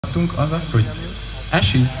Az az, hogy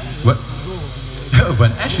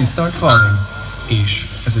when ashes start falling, és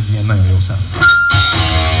ez egy ilyen nagyon jó szám.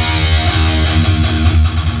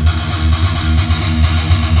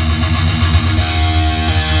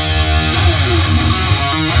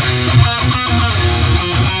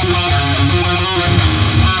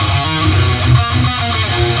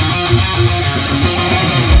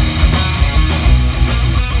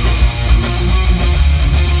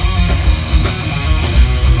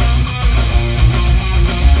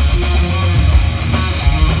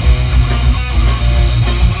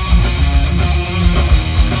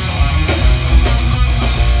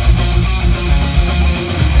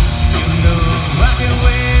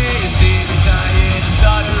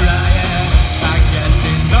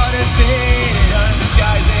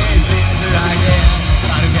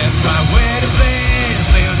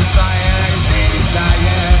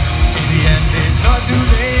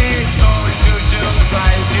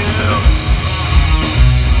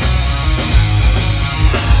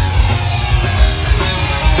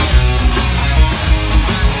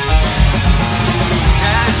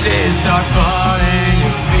 Start falling,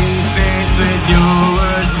 you'll be faced with your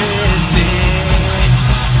worst mistake.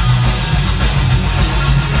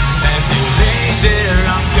 As you lay there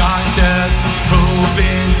unconscious,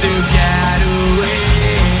 hoping to get away,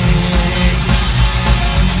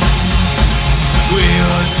 we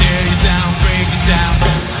will tear you down, break you down,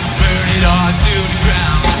 burn it all to the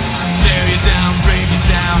ground. Tear you down, break it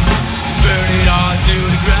down, burn it all to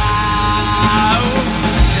the ground.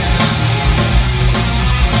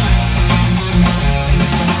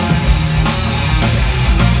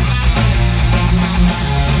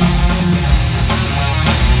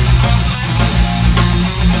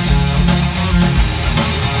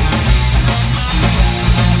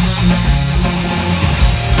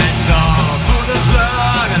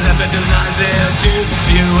 They'll choose to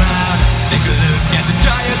spew out. Take a look at the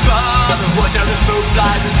sky above and watch how the smoke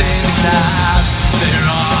flies and stains the clouds. They're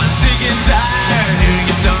all sick and tired, hearing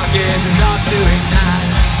you talking and not doing that.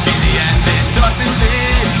 In the end, it's hard to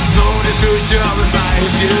live. Gold is crucial, I'll revive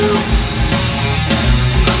you.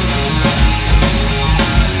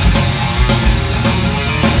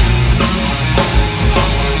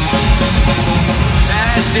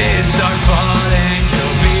 Ashes start falling,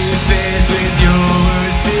 you'll be faced with your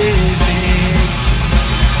worst mistake.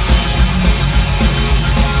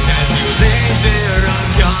 As you lay there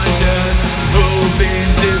unconscious, hoping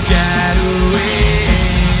to get away,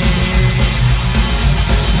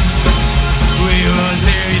 we will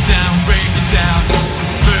tear you down, break it down,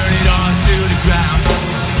 burn it all to the ground.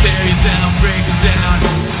 Tear you down, break it down,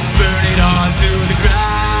 burn it all to the ground.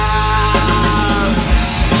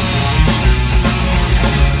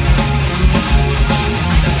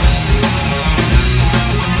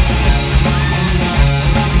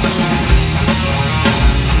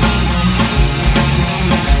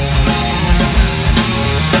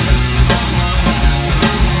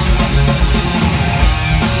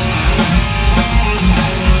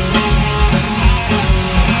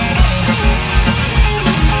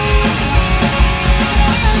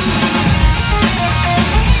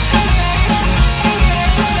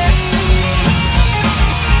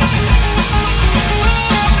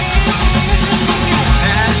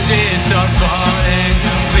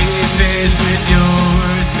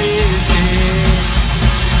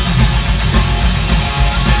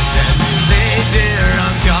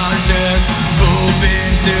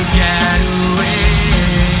 To get away,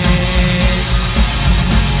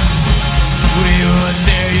 we will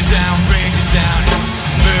tear you down, break